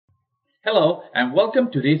Hello and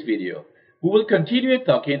welcome to this video. We will continue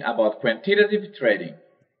talking about quantitative trading,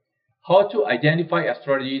 how to identify a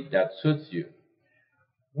strategy that suits you.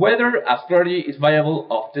 Whether a strategy is viable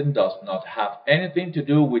often does not have anything to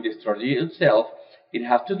do with the strategy itself, it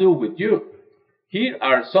has to do with you. Here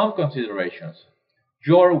are some considerations.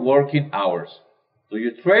 Your working hours. Do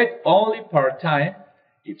you trade only part-time?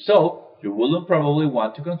 If so, you will probably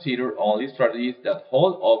want to consider only strategies that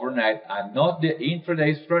hold overnight and not the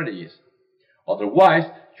intraday strategies. Otherwise,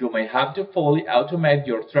 you may have to fully automate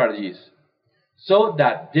your strategies so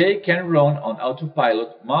that they can run on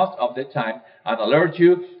autopilot most of the time and alert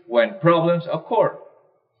you when problems occur.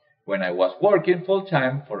 When I was working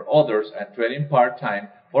full-time for others and trading part-time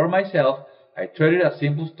for myself, I traded a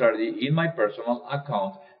simple strategy in my personal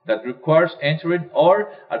account that requires entering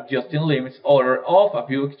or adjusting limits order of a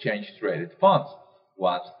few exchange-traded funds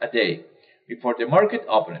once a day before the market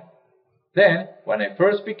opened. Then, when I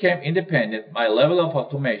first became independent, my level of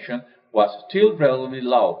automation was still relatively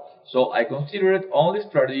low, so I considered only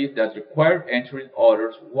strategies that required entering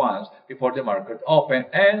orders once before the market opened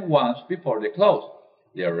and once before the close.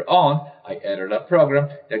 Later on, I added a program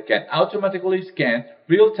that can automatically scan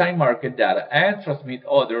real-time market data and transmit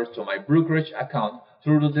orders to my brokerage account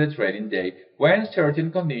through the trading day when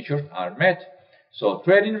certain conditions are met. So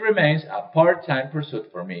trading remains a part-time pursuit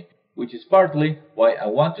for me, which is partly why I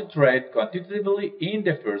want to trade quantitatively in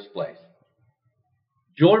the first place.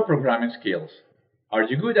 Your programming skills. Are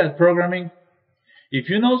you good at programming? If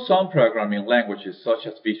you know some programming languages such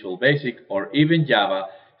as Visual Basic or even Java,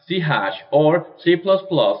 C#, or C++,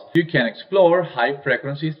 you can explore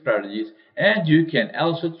high-frequency strategies and you can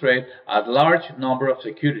also trade a large number of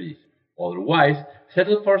securities. Otherwise,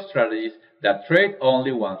 settle for strategies that trade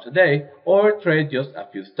only once a day or trade just a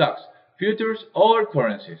few stocks, futures, or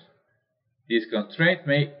currencies. This constraint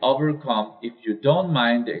may overcome if you don't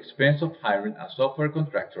mind the expense of hiring a software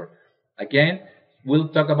contractor. Again, we'll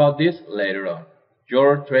talk about this later on.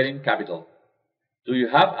 Your trading capital. Do you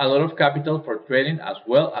have a lot of capital for trading as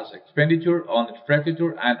well as expenditure on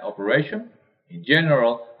infrastructure and operation? In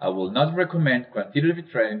general, I will not recommend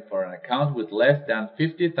quantitative trading for an account with less than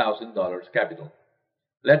 $50,000 capital.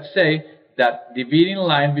 Let's say that the dividing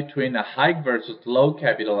line between a high versus low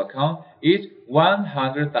capital account is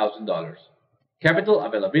 $100,000. Capital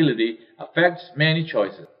availability affects many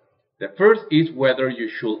choices. The first is whether you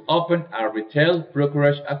should open a retail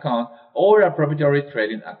brokerage account or a proprietary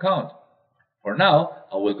trading account. For now,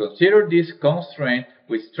 I will consider this constraint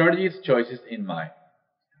with strategies choices in mind.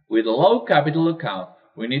 With a low capital account,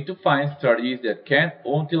 we need to find strategies that can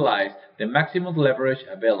utilize the maximum leverage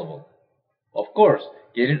available. Of course,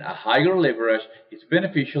 getting a higher leverage is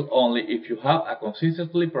beneficial only if you have a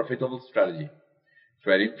consistently profitable strategy.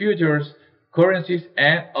 Trading futures, currencies,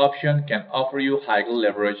 and options can offer you higher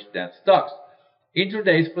leverage than stocks.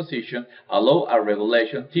 Intraday positions allow a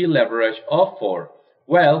regulation T leverage of 4,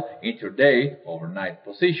 while intraday overnight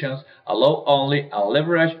positions allow only a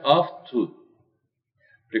leverage of 2,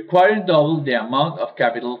 requiring double the amount of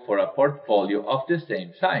capital for a portfolio of the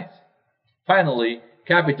same size. Finally,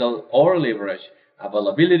 capital or leverage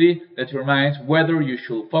availability determines whether you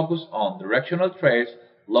should focus on directional trades,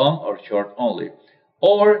 long or short only,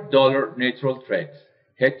 or dollar-neutral trades,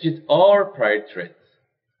 hedged or prior trades.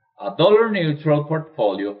 A dollar-neutral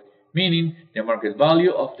portfolio, meaning the market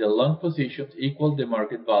value of the long positions equals the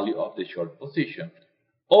market value of the short position,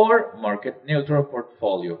 or market-neutral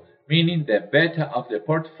portfolio, meaning the beta of the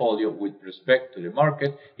portfolio with respect to the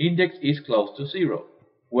market index is close to 0,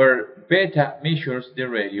 where beta measures the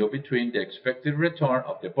ratio between the expected return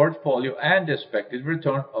of the portfolio and the expected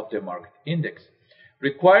return of the market index.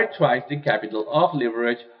 Require twice the capital of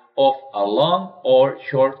leverage of a long or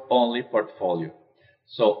short only portfolio.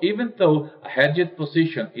 So even though a hedged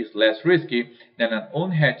position is less risky than an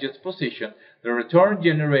unhedged position, the returns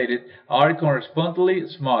generated are correspondingly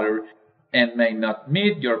smaller and may not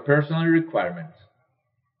meet your personal requirements.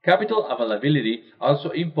 Capital availability also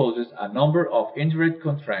imposes a number of indirect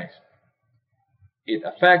constraints. It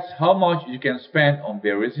affects how much you can spend on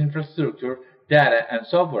various infrastructure, data, and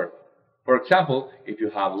software. For example, if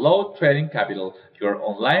you have low trading capital, your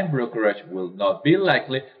online brokerage will not be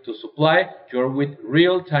likely to supply you with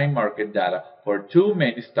real-time market data for too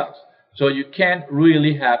many stocks, so you can't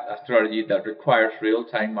really have a strategy that requires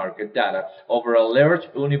real-time market data over a large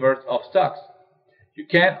universe of stocks. You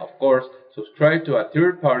can, of course, subscribe to a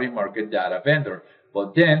third-party market data vendor,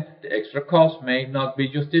 but then the extra cost may not be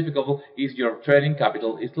justifiable if your trading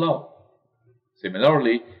capital is low.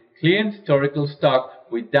 Similarly, clean historical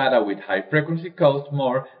stock with data with high frequency costs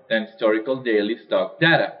more than historical daily stock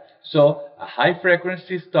data, so a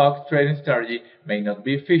high-frequency stock trading strategy may not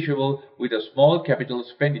be feasible with a small capital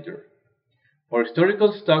expenditure. For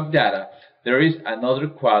historical stock data, there is another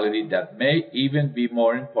quality that may even be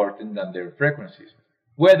more important than their frequencies: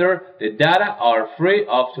 whether the data are free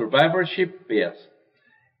of survivorship bias.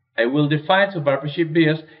 I will define survivorship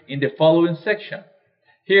bias in the following section.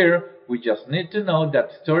 Here, we just need to know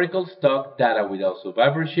that historical stock data without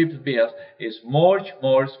survivorship bias is much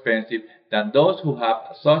more expensive than those who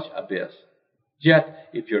have such a bias. Yet,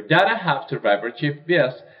 if your data have survivorship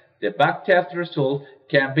bias, the backtest result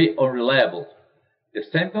can be unreliable. The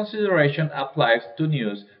same consideration applies to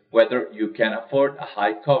news, whether you can afford a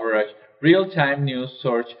high coverage, real-time news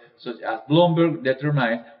source such as Bloomberg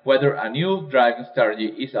determines whether a new driving strategy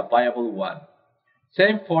is a viable one.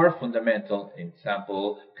 Same for fundamental,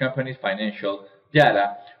 example, company financial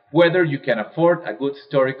data, whether you can afford a good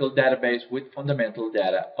historical database with fundamental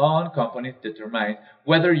data on companies determines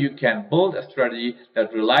whether you can build a strategy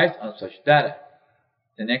that relies on such data.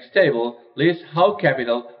 The next table lists how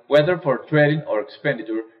capital, whether for trading or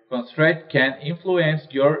expenditure, constraint can influence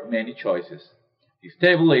your many choices. This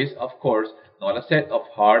table is, of course, not a set of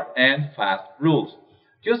hard and fast rules,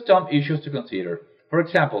 just some issues to consider. For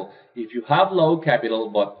example, if you have low capital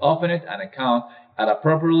but opened an account at a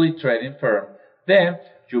properly trading firm, then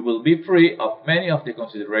you will be free of many of the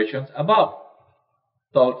considerations above,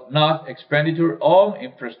 though not expenditure on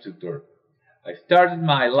infrastructure. I started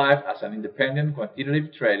my life as an independent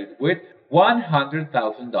quantitative trader with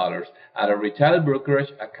 $100,000 at a retail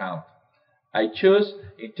brokerage account. I chose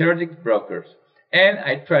interactive brokers, and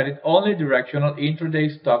I traded only directional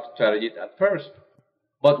intraday stock strategies at first.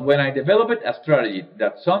 But when I developed a strategy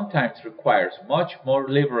that sometimes requires much more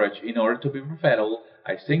leverage in order to be profitable,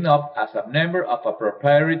 I signed up as a member of a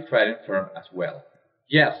proprietary trading firm as well.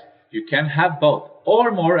 Yes, you can have both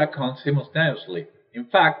or more accounts simultaneously. In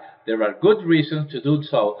fact, there are good reasons to do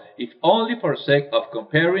so, if only for sake of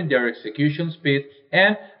comparing their execution speed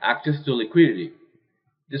and access to liquidity.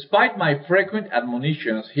 Despite my frequent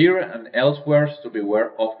admonitions here and elsewhere to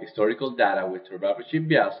beware of historical data with survivorship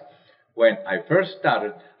bias, when I first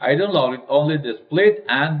started, I downloaded only the split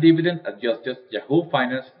and dividend adjusted Yahoo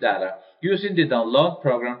Finance data using the download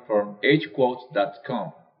program from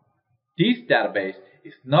hquotes.com. This database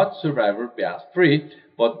is not survivor bias free,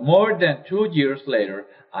 but more than 2 years later,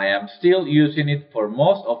 I am still using it for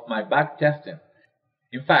most of my backtesting.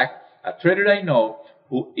 In fact, a trader I know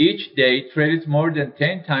who each day trades more than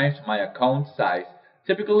 10 times my account size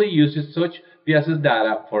typically uses such biases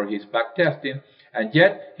data for his backtesting, and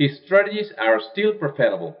yet his strategies are still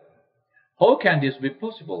profitable. How can this be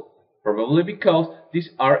possible? Probably because these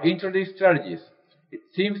are intraday strategies. It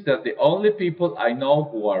seems that the only people I know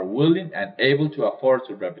who are willing and able to afford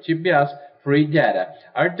survivorship bias free data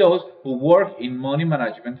are those who work in money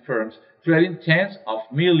management firms trading tens of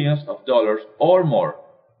millions of dollars or more.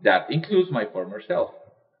 That includes my former self.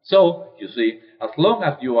 So, you see, as long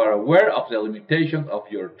as you are aware of the limitations of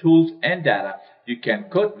your tools and data, you can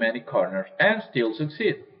cut many corners and still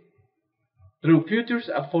succeed. Though futures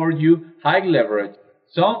afford you high leverage,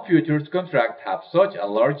 some futures contracts have such a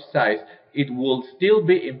large size it would still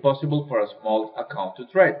be impossible for a small account to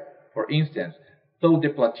trade. For instance, though the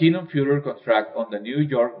Platinum Future contract on the New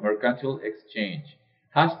York Mercantile Exchange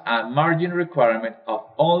has a margin requirement of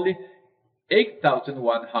only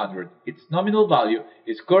 8,100, its nominal value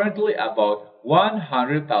is currently about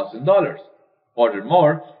 $100,000.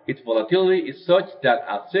 Furthermore, its volatility is such that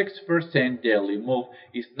a 6% daily move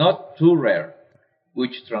is not too rare,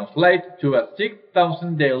 which translates to a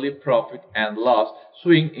 6,000 daily profit and loss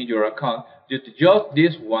swing in your account due to just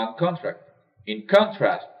this one contract. In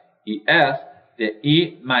contrast, ES, the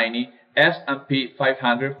E-mini S&P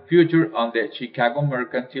 500 future on the Chicago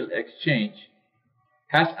Mercantile Exchange,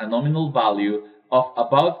 has a nominal value of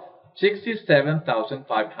about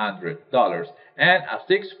 $67,500 and a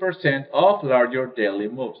 6% of larger daily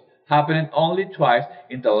moves, happening only twice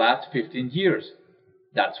in the last 15 years.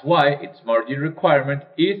 That's why its margin requirement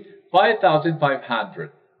is $5,500,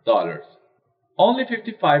 only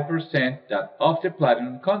 55% that of the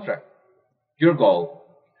Platinum contract. Your goal.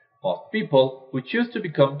 Most people who choose to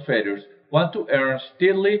become traders want to earn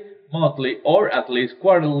steadily monthly or at least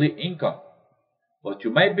quarterly income. But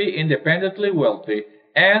you may be independently wealthy,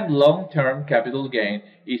 and long-term capital gain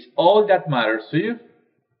is all that matters to you.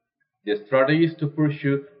 The strategies to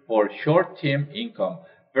pursue for short-term income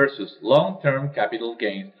versus long-term capital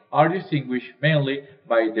gains are distinguished mainly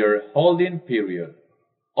by their holding period.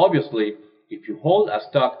 Obviously, if you hold a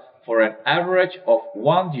stock for an average of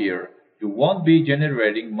 1 year, You won't be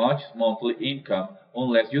generating much monthly income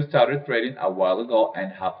unless you started trading a while ago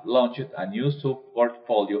and have launched a new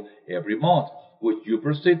sub-portfolio every month, which you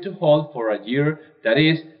proceed to hold for a year, that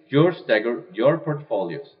is, you stagger your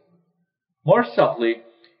portfolios. More softly,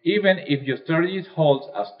 even if your strategy holds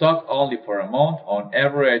a stock only for a month, on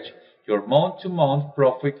average, your month-to-month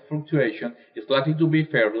profit fluctuation is likely to be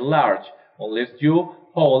fairly large unless you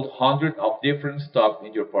hold hundreds of different stocks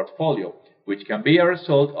in your portfolio, which can be a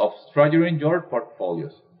result of structuring your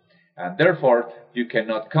portfolios. And therefore, you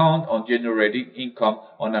cannot count on generating income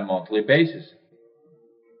on a monthly basis.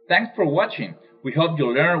 Thanks for watching. We hope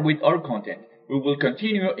you learn with our content. We will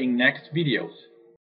continue in next videos.